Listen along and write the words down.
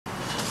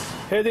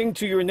Heading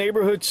to your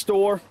neighborhood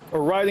store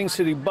or riding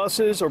city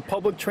buses or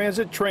public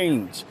transit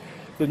trains,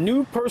 the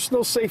new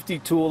personal safety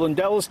tool in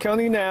Dallas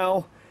County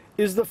now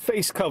is the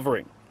face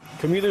covering.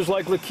 Commuters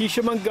like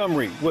Lakeisha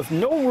Montgomery, with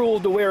no rule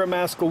to wear a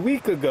mask a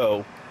week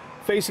ago,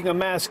 facing a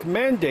mask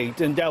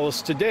mandate in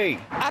Dallas today.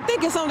 I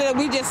think it's something that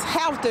we just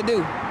have to do.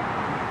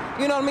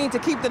 You know what I mean? To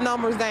keep the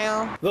numbers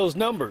down. Those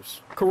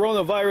numbers,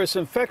 coronavirus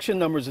infection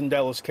numbers in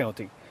Dallas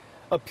County,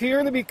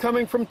 appear to be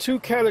coming from two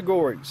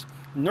categories.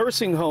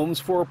 Nursing homes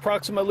for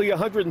approximately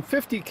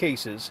 150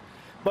 cases,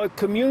 but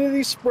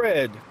community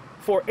spread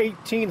for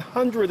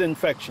 1,800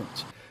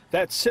 infections.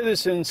 That's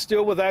citizens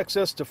still with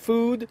access to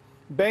food,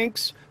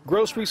 banks,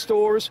 grocery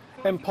stores,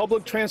 and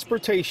public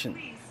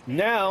transportation.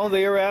 Now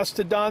they are asked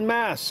to don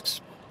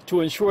masks to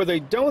ensure they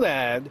don't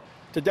add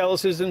to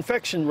Dallas's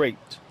infection rate.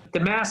 The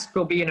mask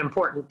will be an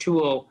important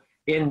tool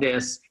in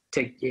this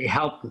to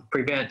help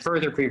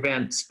further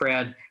prevent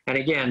spread. And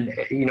again,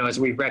 as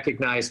we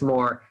recognize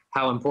more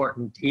how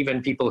important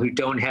even people who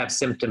don't have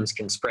symptoms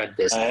can spread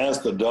this. I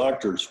asked the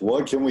doctors,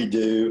 what can we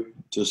do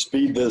to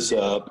speed this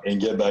up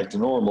and get back to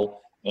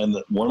normal? And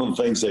one of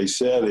the things they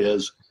said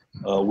is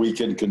we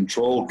can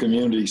control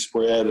community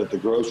spread at the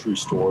grocery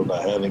store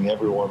by having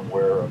everyone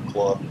wear a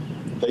cloth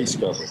face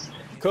covering.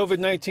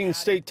 COVID-19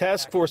 State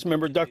Task Force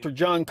member Dr.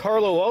 John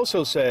Carlo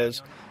also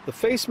says the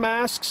face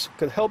masks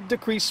could help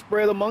decrease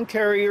spread among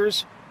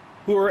carriers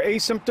who are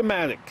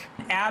asymptomatic.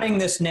 Adding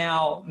this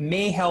now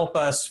may help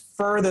us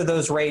further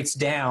those rates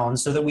down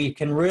so that we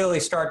can really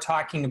start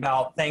talking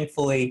about,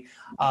 thankfully,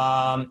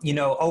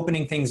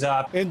 opening things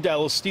up. In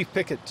Dallas, Steve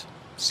Pickett,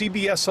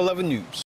 CBS 11 News.